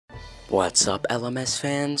What's up, LMS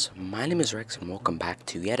fans? My name is Rex and welcome back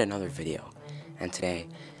to yet another video. And today,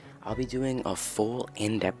 I'll be doing a full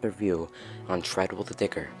in-depth review on Treadwell the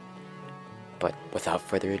Digger. But without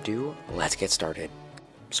further ado, let's get started.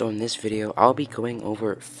 So in this video, I'll be going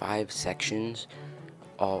over 5 sections,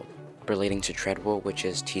 all relating to Treadwell, which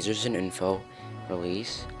is teasers and info,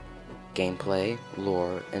 release, gameplay,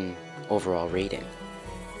 lore, and overall rating.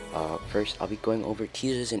 First, I'll be going over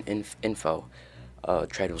teasers and info.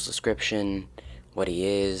 Treadwell's description, what he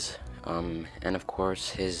is, and of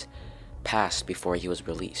course his past before he was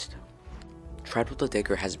released. Treadwell the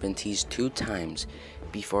Digger has been teased 2 times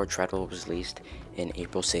before Treadwell was released in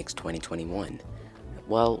April 6, 2021.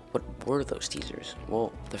 Well, what were those teasers?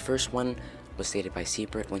 Well, the first one was stated by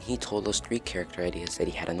Secret when he told us 3 character ideas that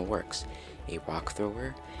he had in the works: a rock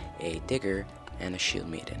thrower, a digger, and a shield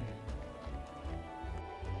maiden.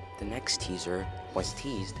 The next teaser was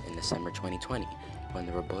teased in December 2020 when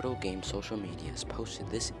the Roboto game social medias posted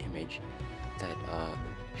this image that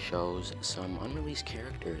shows some unreleased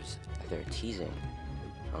characters that they're teasing.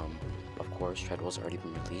 Of course, Treadwell's already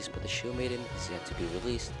been released, but the Shield Maiden is yet to be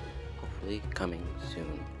released, hopefully coming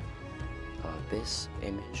soon. This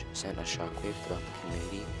image sent a shockwave throughout the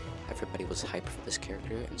community. Everybody was hyped for this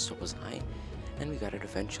character, and so was I, and we got it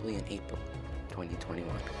eventually in April 2021.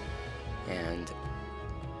 And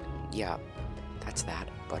yeah, that's that,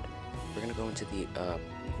 but we're gonna go into the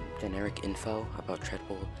generic info about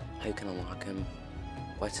Treadwell, how you can unlock him,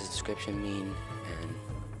 what's his description mean, and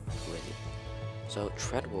who is he. So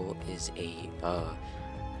Treadwell is a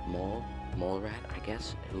mole rat, I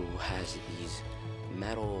guess, who has these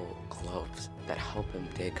metal gloves that help him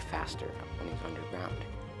dig faster when he's underground.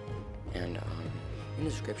 And in the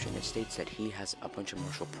description it states that he has a bunch of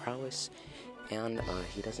martial prowess, and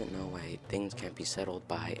he doesn't know why things can't be settled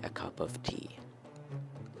by a cup of tea.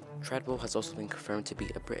 Treadwell has also been confirmed to be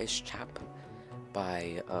a British chap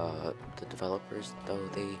by the developers, though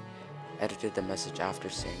they edited the message after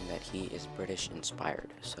saying that he is British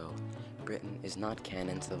inspired. So Britain is not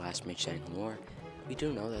canon to the last Mage lore. We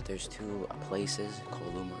do know that there's 2 places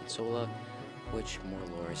called Luma and Sola, which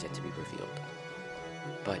more lore is yet to be revealed.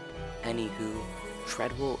 But anywho,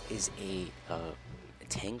 Treadwell is a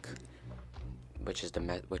tank, which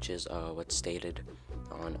is what's stated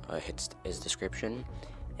on his description.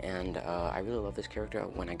 And I really love this character.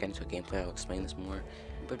 When I get into a gameplay, I'll explain this more.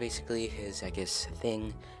 But basically, his, I guess,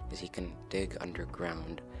 thing is he can dig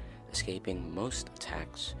underground, escaping most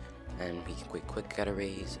attacks, and he can quick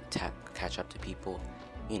getaways, catch up to people.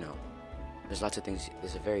 You know, there's lots of things.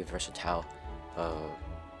 It's a very versatile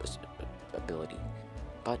ability.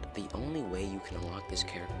 But the only way you can unlock this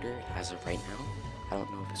character, as of right now, I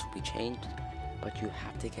don't know if this will be changed, but you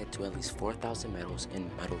have to get to at least 4,000 medals in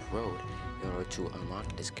Medal Road in order to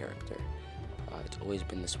unlock this character. It's always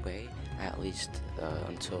been this way, at least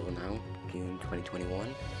until now, June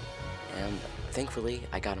 2021. And thankfully,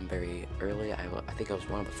 I got him very early. I think I was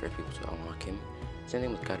one of the first people to unlock him. Same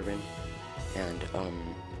thing with Gutterin. And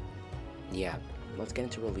yeah, let's get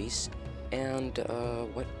into release. And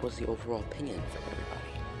what was the overall opinion for everybody?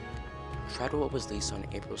 Treadwell was released on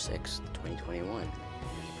April 6th, 2021.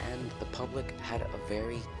 And the public had a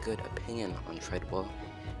very good opinion on Treadwell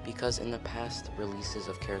because in the past, releases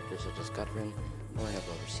of characters such as Gutterin weren't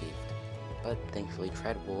well received. But thankfully,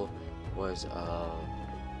 Treadwell was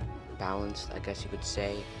balanced, I guess you could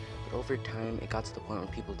say. But over time, it got to the point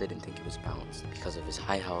where people didn't think it was balanced because of his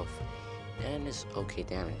high health and his okay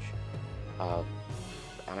damage.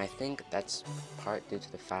 And I think that's part due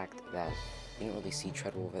to the fact that you don't really see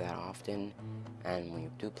Treadwell that often, and when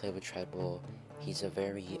you do play with Treadwell, he's a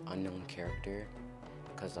very unknown character,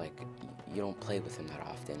 because like you don't play with him that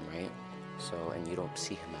often, right? So, and you don't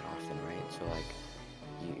see him that often, right? So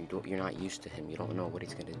like you're not used to him. You don't know what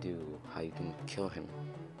he's gonna do, how you can kill him.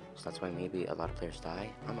 So that's why maybe a lot of players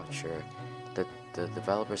die. I'm not sure. The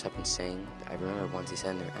developers have been saying, I remember once he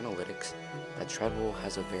said in their analytics that Treadwell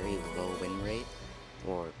has a very low win rate,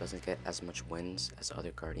 or doesn't get as much wins as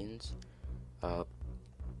other Guardians.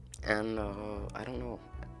 And I don't know.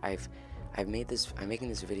 I'm making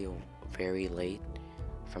this video very late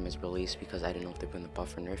from his release because I didn't know if they were going to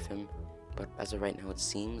buff or nerf him. But as of right now, it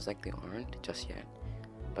seems like they aren't just yet.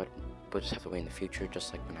 But we'll just have to wait in the future,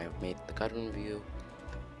 just like when I made the Gutterin review.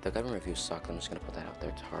 The Gutterin review sucked. I'm just going to put that out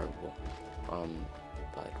there. It's horrible.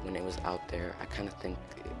 But when it was out there, I kind of think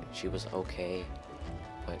she was okay.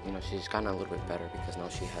 But, you know, she's gotten a little bit better because now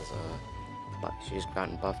she has she's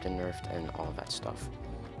gotten buffed and nerfed and all that stuff.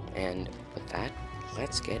 And with that,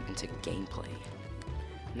 let's get into gameplay.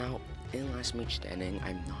 Now, in Last Mage Standing,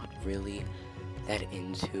 I'm not really that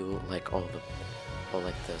into like all the But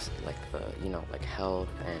like this, like the, you know, like health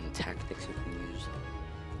and tactics you can use.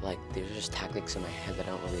 Like there's just tactics in my head that I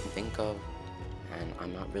don't really think of, and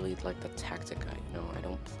I'm not really like the tactic guy. You know, I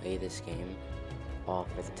don't play this game all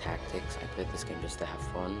for the tactics. I play this game just to have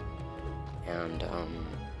fun. And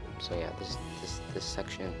so yeah, this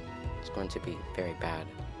section is going to be very bad,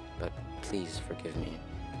 but please forgive me.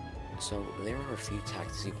 So there are a few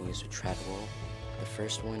tactics you can use with Treadwell. The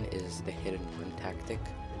first one is the hit and run tactic.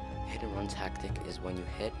 The hit and run tactic is when you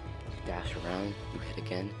hit, you dash around, you hit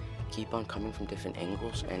again, keep on coming from different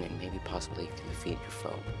angles, and then maybe possibly you can defeat your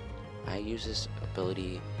foe. I use this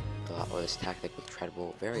ability a lot, or this tactic with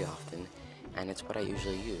Treadwell very often, and it's what I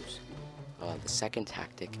usually use. The second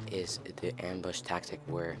tactic is the ambush tactic,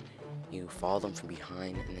 where you follow them from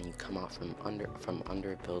behind and then you come out from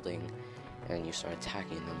under a building and you start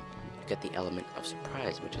attacking them. You get the element of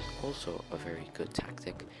surprise, which is also a very good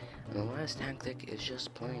tactic. And the last tactic is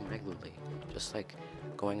just playing regularly, just like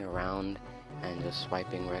going around and just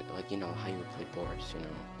swiping, like, you know how you would play Boris. You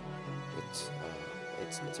know,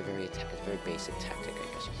 it's a very basic tactic,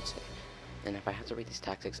 I guess you could say. And if I had to rate these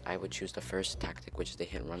tactics, I would choose the first tactic, which is the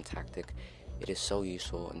hit and run tactic. It is so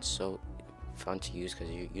useful and so fun to use because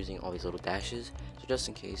you're using all these little dashes, so just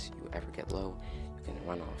in case you ever get low, you can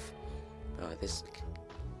run off. This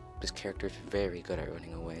character is very good at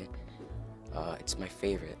running away. It's my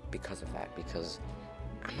favorite because of that, because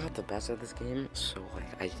I'm not the best at this game, so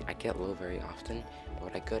like I get low very often,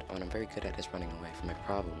 but what I'm very good at is running away from my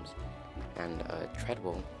problems. And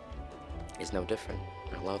Treadwell is no different.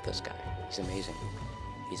 I love this guy. He's amazing.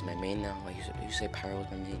 He's my main now. I used to say Pyro was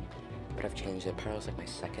my main, but I've changed it. Pyro's like my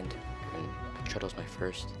second, and Treadwell's my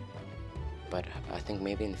first. But I think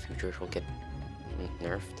maybe in the future he'll get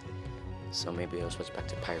nerfed, so maybe I'll switch back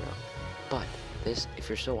to Pyro. But if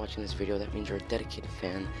you're still watching this video, that means you're a dedicated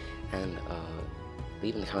fan, and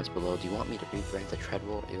leave in the comments below, do you want me to rebrand the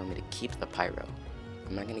Treadwell, or do you want me to keep the Pyro?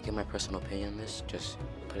 I'm not going to give my personal opinion on this, just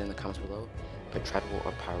put it in the comments below. Put Treadwell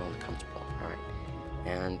or Pyro in the comments below. Alright.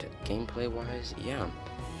 And gameplay wise, yeah.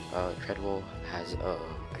 Treadwell has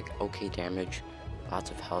like okay damage,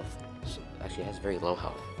 lots of health. So, actually has very low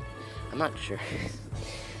health. I'm not sure.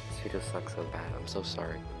 This video sucks so bad. I'm so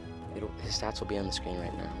sorry. His stats will be on the screen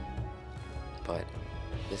right now. But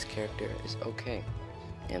this character is okay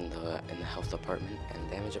in the health department and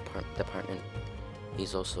damage department.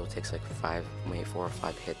 He's also takes like 4 or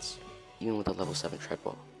 5 hits, even with a level 7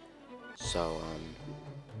 Treadwell. So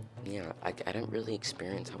yeah, I didn't really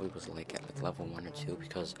experience how he was like at like level 1 or 2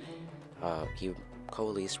 because he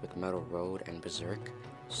coalesced with Metal Road and Berserk.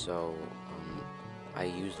 So I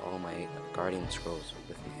used all my Guardian Scrolls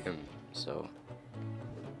with him, so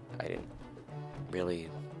I didn't really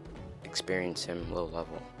experience him low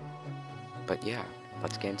level. But yeah,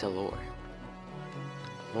 let's get into lore.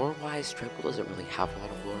 Lore-wise, Treadwell doesn't really have a lot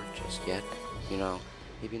of lore just yet. You know,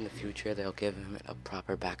 maybe in the future they'll give him a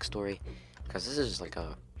proper backstory, because this is like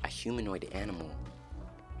a humanoid animal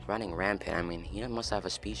running rampant. I mean, he must have a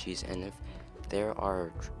species, and if there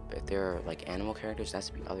are like animal characters, that's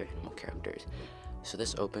to be other animal characters. So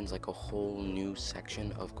this opens like a whole new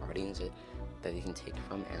section of Guardians that you can take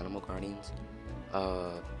from animal Guardians.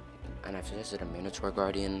 And I've suggested a Minotaur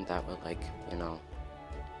Guardian that would, like, you know,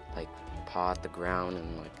 like paw at the ground,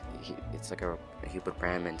 and like he would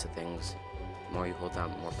ram into things. The more you hold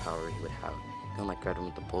down, the more power he would have. Kind of like Treadwell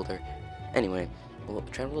with the boulder. Anyway, well,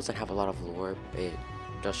 Treadwell doesn't have a lot of lore. It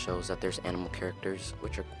just shows that there's animal characters,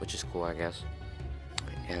 which is cool, I guess.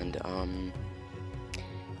 And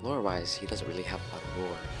lore-wise, he doesn't really have a lot of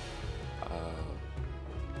lore.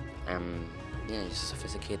 Yeah, he's a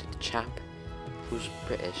sophisticated chap who's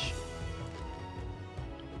British.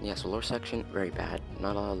 Yeah, so lore section, very bad.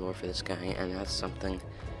 Not a lot of lore for this guy, and that's something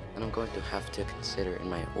that I'm going to have to consider in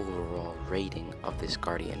my overall rating of this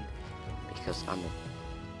Guardian, because I'm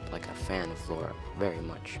like a fan of lore very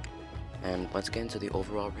much. And let's get into the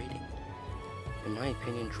overall rating. In my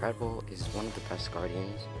opinion, Treadwell is one of the best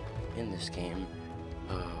Guardians in this game,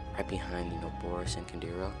 right behind, you know, Boris and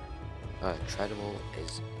Kandira. Treadwell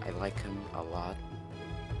I like him a lot.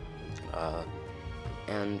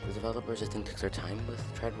 And the developers, I think, took their time with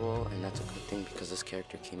Treadwell, and that's a good thing because this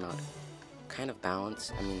character came out kind of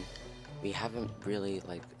balanced. I mean, we haven't really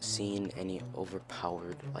like seen any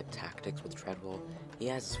overpowered like tactics with Treadwell. He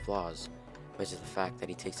has his flaws, which is the fact that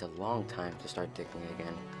he takes a long time to start digging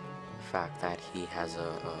again. The fact that he has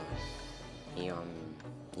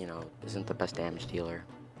you know, isn't the best damage dealer.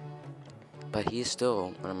 But he is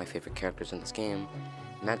still one of my favorite characters in this game,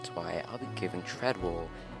 and that's why I'll be giving Treadwell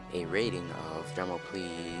a rating of, drumroll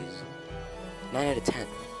please, 9 out of 10.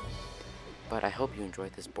 But I hope you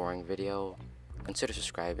enjoyed this boring video. Consider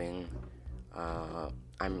subscribing.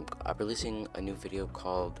 I'm releasing a new video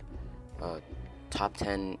called Top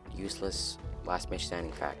 10 Useless Last Mage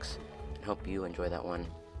Standing Facts. I hope you enjoy that one,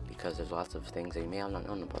 because there's lots of things that you may have not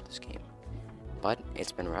known about this game. But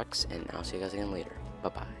it's been Rex, and I'll see you guys again later.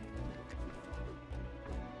 Bye-bye.